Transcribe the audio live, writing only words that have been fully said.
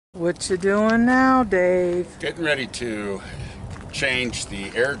What you doing now, Dave? Getting ready to change the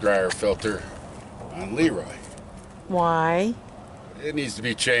air dryer filter on Leroy. Why? It needs to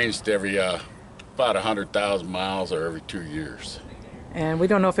be changed every about 100,000 miles or every 2 years. And we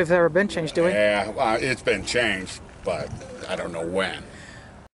don't know if it's ever been changed, do we? Yeah, well, it's been changed, but I don't know when.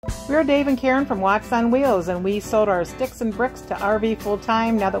 We're Dave and Karen from Locks on Wheels, and we sold our sticks and bricks to RV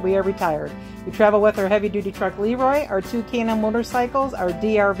full-time now that we are retired. We travel with our heavy-duty truck Leroy, our two K&M motorcycles, our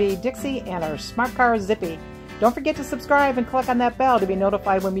DRV Dixie, and our smart car Zippy. Don't forget to subscribe and click on that bell to be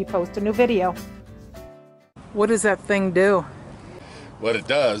notified when we post a new video. What does that thing do? What it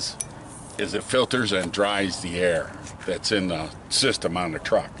does is it filters and dries the air that's in the system on the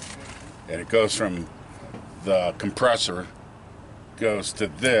truck. And it goes from the compressor, goes to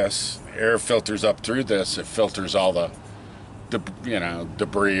this, air filters up through this, it filters all the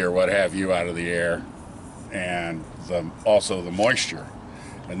debris or what have you out of the air, and also the moisture,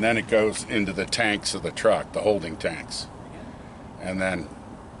 and then it goes into the tanks of the truck, the holding tanks, and then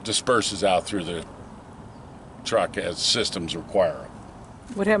disperses out through the truck as systems require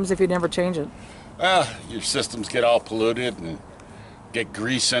it. What happens if you never change it? Your systems get all polluted and get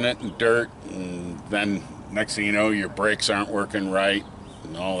grease in it and dirt, and then next thing you know your brakes aren't working right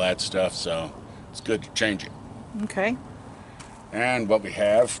and all that stuff, so it's good to change it. Okay. And what we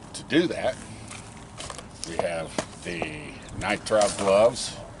have to do that, we have the nitrile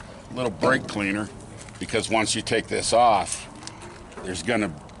gloves, a little brake cleaner, because once you take this off, there's gonna,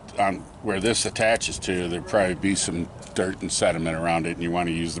 where this attaches to, there'll probably be some dirt and sediment around it, and you want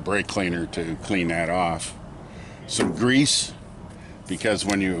to use the brake cleaner to clean that off. Some grease, because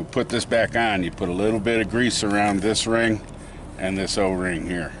when you put this back on, you put a little bit of grease around this ring and this O-ring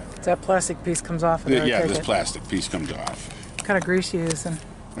here. That plastic piece comes off of there. Yeah, this plastic piece comes off. What kind of grease you using?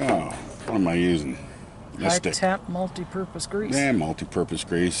 Oh, what am I using? High temp multi-purpose grease. Yeah, multi-purpose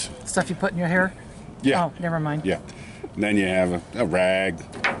grease. Stuff you put in your hair? Yeah. Oh, never mind. Yeah. And then you have a rag,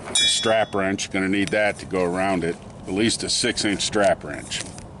 a strap wrench. You're going to need that to go around it. At least a 6-inch strap wrench.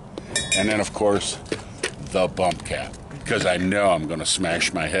 And then, of course, the bump cap. Because I know I'm going to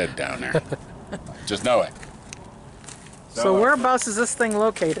smash my head down there. Just know it. So whereabouts is this thing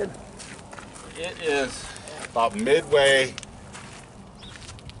located? It is about midway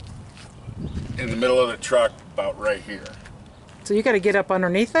in the middle of the truck, about right here. So you got to get up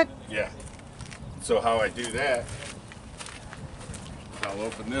underneath it? Yeah. So how I do that, I'll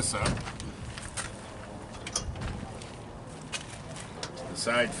open this up. The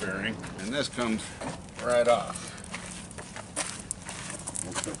side fairing, and this comes right off.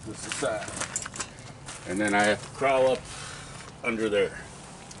 We'll put this aside. And then I have to crawl up under there.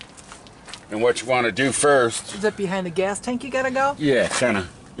 And what you want to do first... Is that behind the gas tank you got to go? Yeah, kind of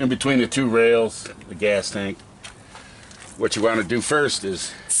in between the two rails, the gas tank. What you want to do first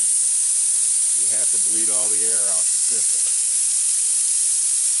is you have to bleed all the air off the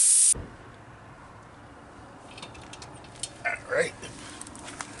system. All right.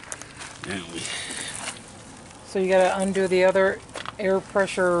 And So you got to undo the other air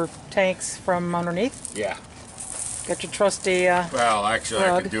pressure tanks from underneath? Yeah. Got your trusty well, actually,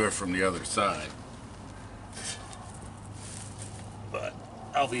 plug. I could do it from the other side. But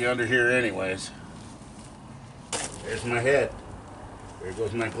I'll be under here anyways. There's my head. There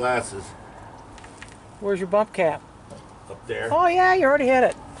goes my glasses. Where's your bump cap? Up there. Oh yeah, you already had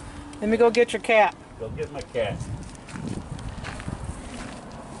it. Let me go get your cap. Go get my cat.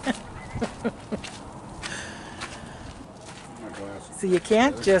 So you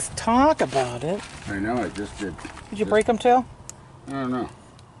can't just talk about it. I know, I just did. Did you break them too? I don't know.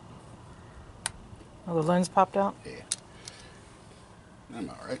 Oh, the lens popped out? Yeah. I'm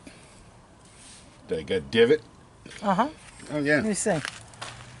alright. Did I get a divot? Uh-huh. Oh, yeah. Let me see.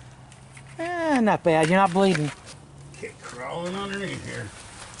 Not bad. You're not bleeding. Okay, crawling underneath here.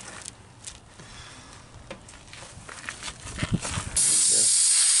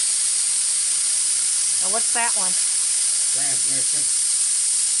 Now what's that one? Transmission.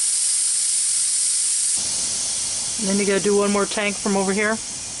 And then you gotta do one more tank from over here?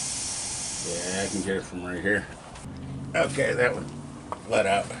 Yeah, I can get it from right here. Okay, that one let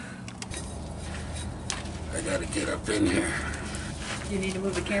out. I gotta get up in here. You need to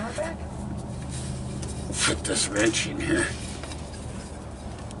move the camera back? Put this wrench in here.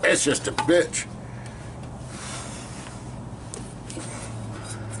 It's just a bitch.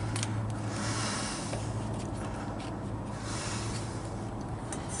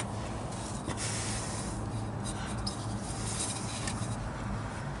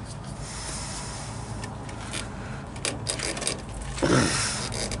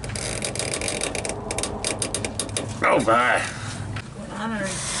 Oh my. What's going on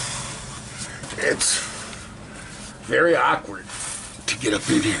underneath? it's very awkward to get up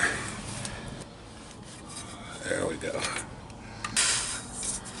in here. There we go.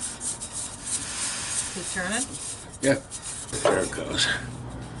 Keep turning? Yep. There it goes.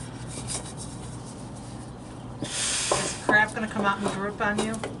 Is crap going to come out and drip on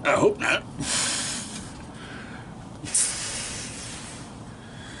you? I hope not.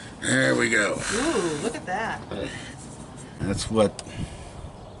 There we go. Ooh, look at that. That's what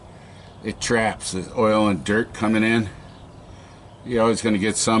it traps, the oil and dirt coming in. You're always going to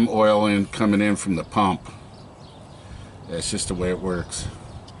get some oil coming in from the pump. That's just the way it works.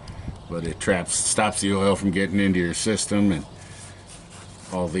 But it stops the oil from getting into your system and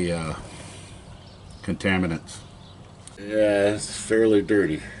all the contaminants. Yeah, it's fairly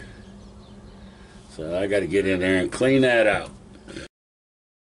dirty. So I got to get in there and clean that out.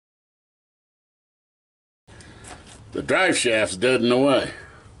 The drive shaft's dead in the way.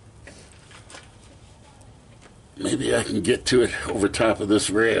 Maybe I can get to it over top of this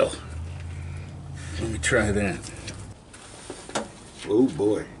rail. Let me try that. Oh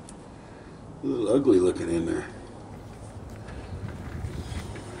boy. A little ugly looking in there.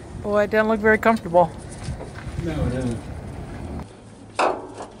 Boy, it doesn't look very comfortable. No, it doesn't.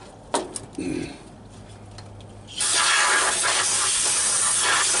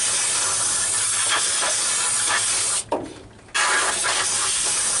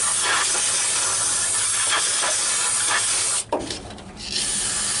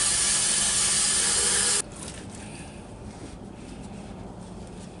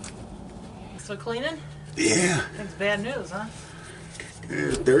 So cleaning? Yeah. That's bad news, huh?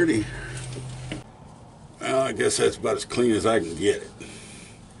 It's dirty. Well, I guess that's about as clean as I can get it.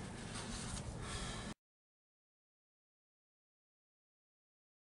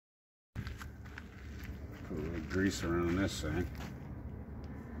 Put a little grease around this thing.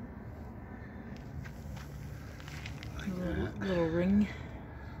 Like that. Little ring.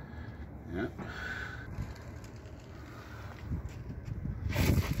 Yep.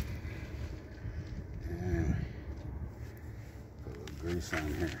 Grease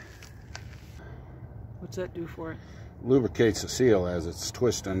on here. What's that do for it? Lubricates the seal as it's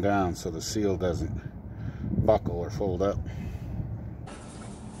twisting down so the seal doesn't buckle or fold up.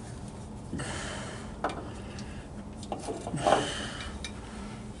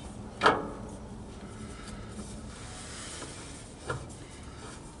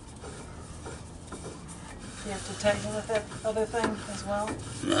 You have to tighten with that other thing as well?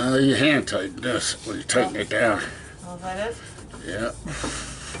 No, you hand tighten this when you tighten it down. Oh, is that it? Yeah.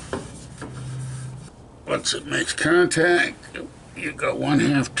 Once it makes contact, you got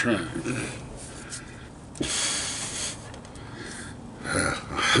 1/2 turn.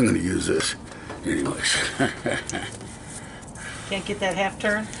 I'm going to use this anyways. Can't get that half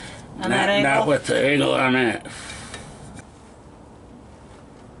turn on that angle? Not with the angle I'm at.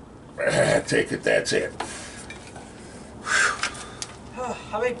 Take it, that's it. Oh,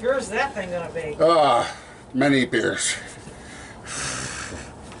 how many beers is that thing going to be? Many beers.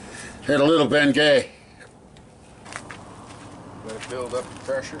 Hit a little Bengay. Let it build up the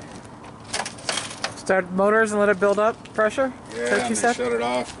pressure. Start motors and let it build up pressure? Yeah, and then shut it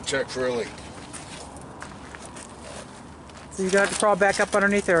off and check for a leak. So you got to crawl back up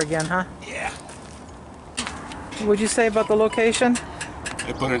underneath there again, huh? Yeah. What'd you say about the location?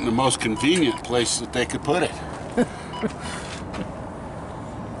 They put it in the most convenient place that they could put it.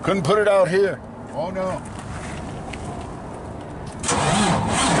 Couldn't put it out here. Oh no.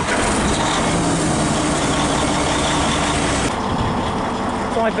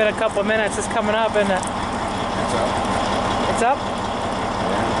 It's only been a couple of minutes. It's coming up, isn't it? It's up. It's up?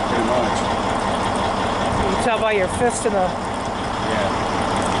 Yeah, pretty much. You can tell by your fist in the... Yeah.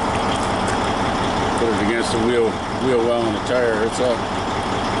 Put it against the wheel well on the tire. It's up.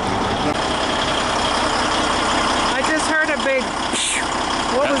 I just heard a big...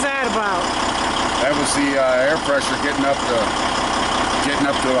 What was that about? That was the air pressure getting up to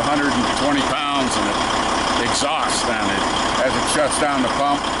 120 pounds, and it exhausts on it. As it shuts down the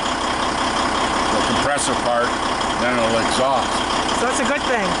pump, the compressor part, then it'll exhaust. So that's a good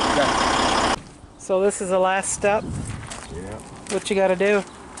thing. Okay. So this is the last step. Yeah. What you got to do?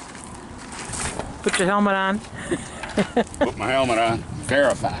 Put your helmet on. Put my helmet on.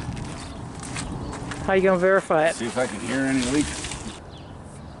 Verify. How you gonna verify it? See if I can hear any leak.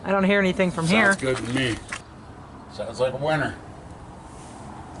 I don't hear anything from here. Sounds good to me. Sounds like a winner.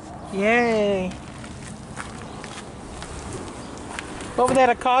 Yay. What would that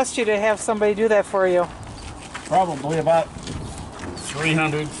have cost you to have somebody do that for you? Probably about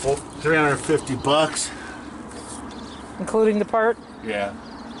 350 bucks. Including the part? Yeah.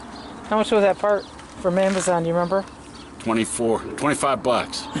 How much was that part from Amazon, you remember? 25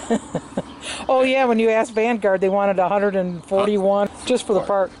 bucks. Oh yeah, when you asked Vanguard, they wanted 141 just for the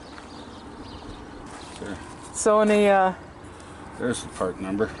part. Sure. So any There's the part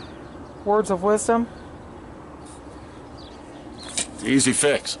number. words of wisdom? Easy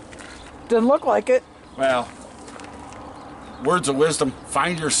fix. Didn't look like it. Well, words of wisdom,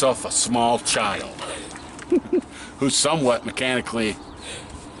 find yourself a small child who's somewhat mechanically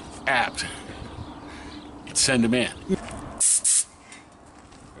apt. Send him in.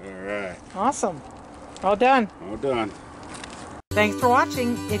 All right. Awesome. All done. All done. Thanks for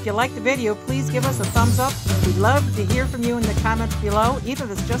watching. If you liked the video, please give us a thumbs up. We'd love to hear from you in the comments below, even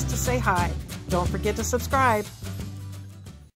if it's just to say hi. Don't forget to subscribe.